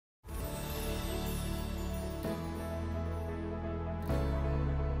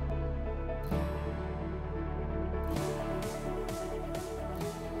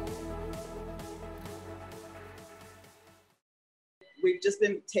we've just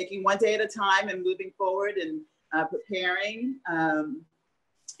been taking one day at a time and moving forward and preparing,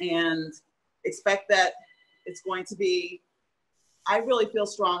 and expect that it's going to be, I really feel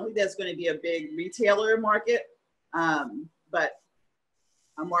strongly there's going to be a big retailer market, but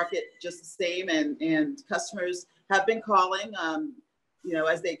a market just the same, and customers have been calling. You know,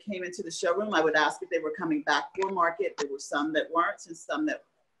 as they came into the showroom, I would ask if they were coming back for market. There were some that weren't, and some that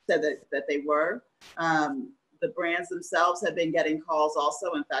said that they were. The brands themselves have been getting calls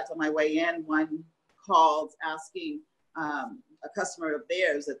also. In fact, on my way in, one called asking a customer of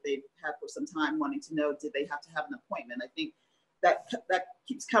theirs that they've had for some time, wanting to know, did they have to have an appointment? I think that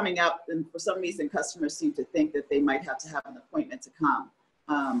keeps coming up, and for some reason, customers seem to think that they might have to have an appointment to come.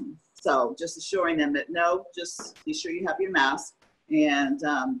 So just assuring them that no, just be sure you have your mask, and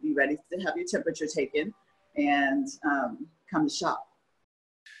be ready to have your temperature taken, and come to shop.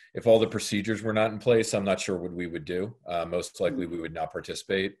 If all the procedures were not in place, I'm not sure what we would do. Most likely we would not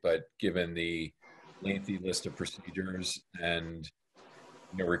participate, but given the lengthy list of procedures and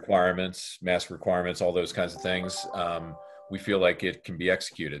requirements, mask requirements, all those kinds of things, we feel like it can be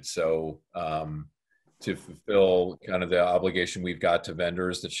executed. So to fulfill kind of the obligation we've got to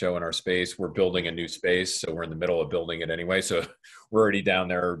vendors that show in our space, we're building a new space. So we're in the middle of building it anyway. So we're already down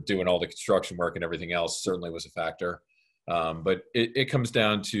there doing all the construction work, and everything else certainly was a factor. But it comes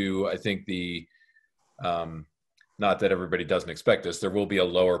down to, I think, the, not that everybody doesn't expect this, there will be a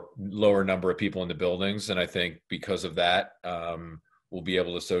lower number of people in the buildings. And I think because of that, we'll be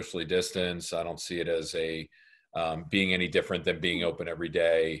able to socially distance. I don't see it as being any different than being open every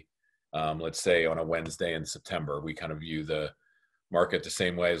day. Let's say on a Wednesday in September. We kind of view the market the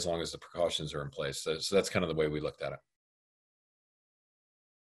same way as long as the precautions are in place. So that's kind of the way we looked at it.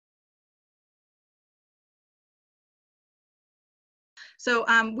 So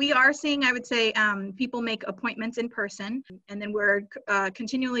we are seeing, I would say, people make appointments in person, and then we're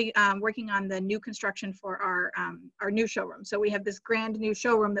continually working on the new construction for our new showroom. So we have this grand new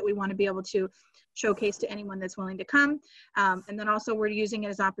showroom that we want to be able to showcase to anyone that's willing to come. And then also we're using it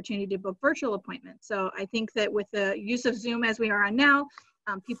as an opportunity to book virtual appointments. So I think that with the use of Zoom as we are on now,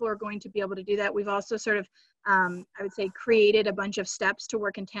 people are going to be able to do that. We've also sort of, I would say, created a bunch of steps to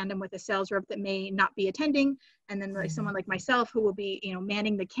work in tandem with a sales rep that may not be attending, and then like someone like myself who will be,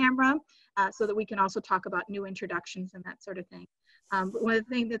 manning the camera, so that we can also talk about new introductions and that sort of thing. One of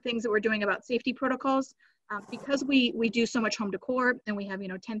the things that we're doing about safety protocols, because we do so much home decor, and we have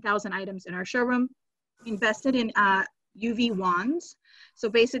 10,000 items in our showroom, invested in UV wands. So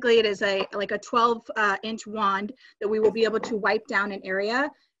basically it is like a 12-inch wand that we will be able to wipe down an area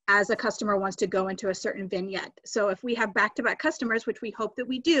as a customer wants to go into a certain vignette. So if we have back-to-back customers, which we hope that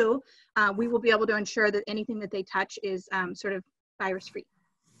we do, we will be able to ensure that anything that they touch is sort of virus-free.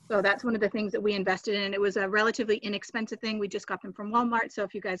 So that's one of the things that we invested in. It was a relatively inexpensive thing. We just got them from Walmart. So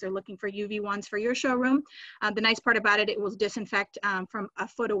if you guys are looking for UV wands for your showroom, the nice part about it, it will disinfect from a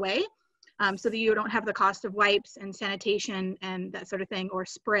foot away. So that you don't have the cost of wipes and sanitation and that sort of thing, or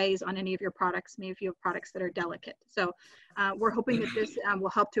sprays on any of your products, maybe if you have products that are delicate. So we're hoping that this will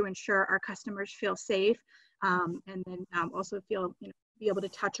help to ensure our customers feel safe, and then also feel, be able to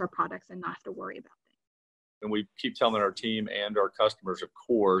touch our products and not have to worry about things. And we keep telling our team and our customers, of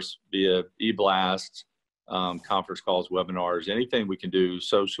course, via e-blasts, conference calls, webinars, anything we can do,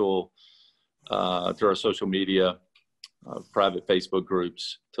 social, through our social media, private Facebook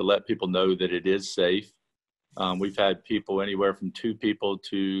groups, to let people know that it is safe. We've had people anywhere from 2 people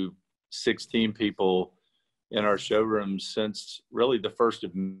to 16 people in our showrooms since really the 1st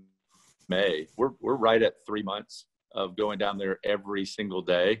of May. We're right at 3 months of going down there every single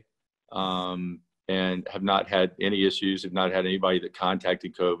day, and have not had any issues, have not had anybody that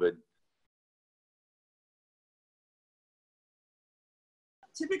contacted COVID.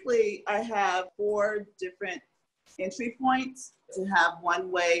 Typically, I have 4 different entry points, to have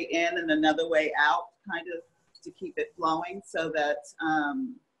one way in and another way out, kind of to keep it flowing, so that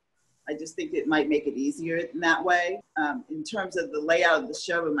I just think it might make it easier in that way. In terms of the layout of the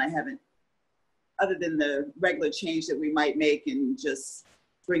showroom, I haven't, other than the regular change that we might make in just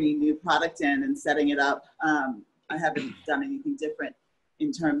bringing new product in and setting it up, I haven't done anything different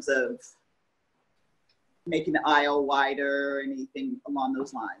in terms of making the aisle wider or anything along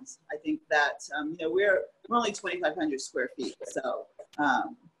those lines. I think that, we're only 2,500 square feet. So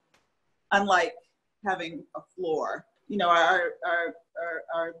unlike having a floor,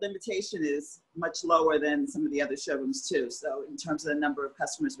 our limitation is much lower than some of the other showrooms too. So in terms of the number of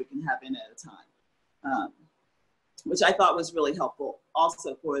customers we can have in at a time, which I thought was really helpful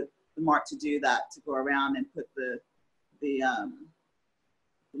also for the Mark to do that, to go around and put the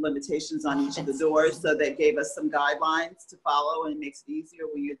limitations on each of the doors. So they gave us some guidelines to follow, and it makes it easier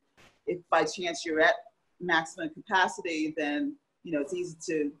when you, if by chance you're at maximum capacity, then, you know, it's easy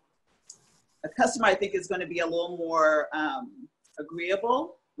to, a customer I think is going to be a little more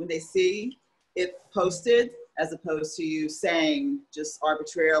agreeable when they see it posted, as opposed to you saying just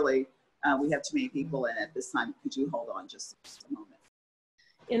arbitrarily, we have too many people in at this time. Could you hold on just a moment?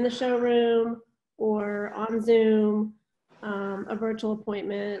 In the showroom or on Zoom, a virtual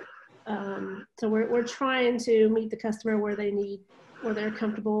appointment. So we're trying to meet the customer where they're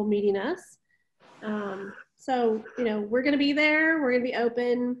comfortable meeting us. So, you know, we're going to be there. We're going to be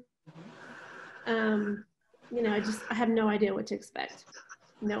open. You know, I have no idea what to expect.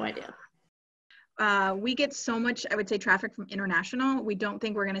 No idea. We get so much, I would say, traffic from international. We don't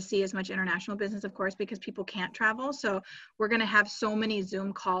think we're going to see as much international business, of course, because people can't travel. So we're going to have so many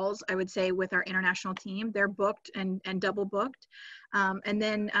Zoom calls, I would say, with our international team. They're booked and double booked. And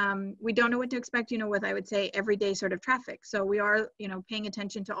then we don't know what to expect, you know, with, I would say, everyday sort of traffic. So we are, you know, paying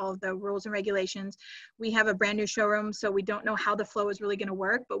attention to all of the rules and regulations. We have a brand new showroom, so we don't know how the flow is really going to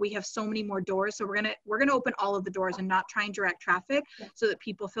work, but we have so many more doors. So we're going to open all of the doors and not try and direct traffic so that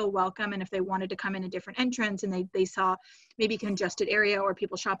people feel welcome. And if they wanted to come in a different entrance and they saw maybe congested area or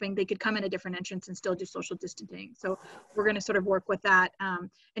people shopping, they could come in a different entrance and still do social distancing. So we're going to sort of work with that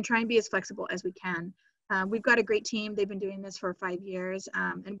and try and be as flexible as we can. We've got a great team. They've been doing this for 5 years,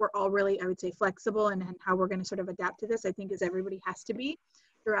 and we're all really, I would say, flexible and how we're going to sort of adapt to this, I think, as everybody has to be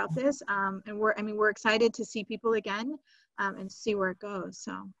throughout this. And we're excited to see people again and see where it goes.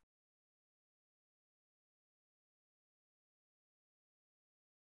 So.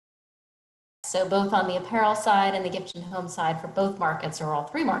 So both on the apparel side and the gift and home side for both markets, or all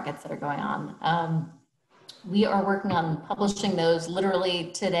three markets that are going on, we are working on publishing those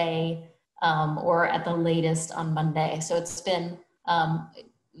literally today or at the latest on Monday. So it's been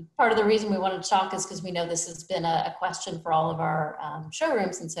part of the reason we wanted to talk is because we know this has been a question for all of our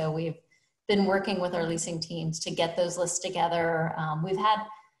showrooms. And so we've been working with our leasing teams to get those lists together.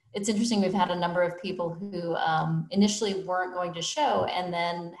 It's interesting, we've had a number of people who initially weren't going to show and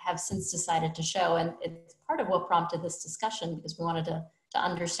then have since decided to show. And it's part of what prompted this discussion because we wanted to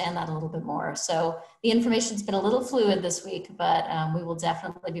understand that a little bit more. So the information's been a little fluid this week, but we will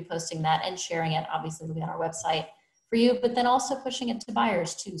definitely be posting that and sharing it. Obviously, it'll be on our website for you, but then also pushing it to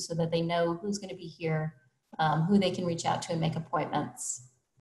buyers too, so that they know who's going to be here, who they can reach out to and make appointments.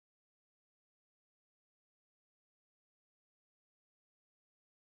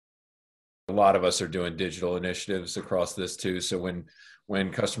 A lot of us are doing digital initiatives across this too. So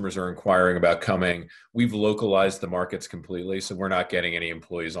when customers are inquiring about coming, we've localized the markets completely. So we're not getting any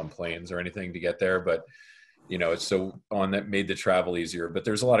employees on planes or anything to get there, but you know, it's so on that made the travel easier. But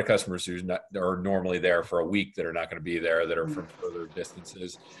there's a lot of customers who are normally there for a week that are not going to be there, that are from further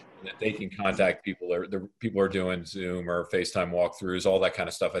distances, and that they can contact people. People are doing Zoom or FaceTime walkthroughs, all that kind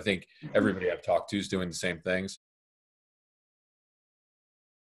of stuff. I think everybody I've talked to is doing the same things.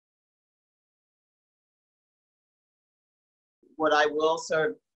 What I will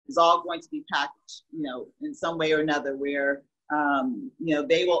serve is all going to be packaged, you know, in some way or another where, you know,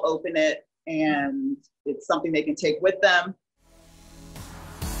 they will open it and it's something they can take with them.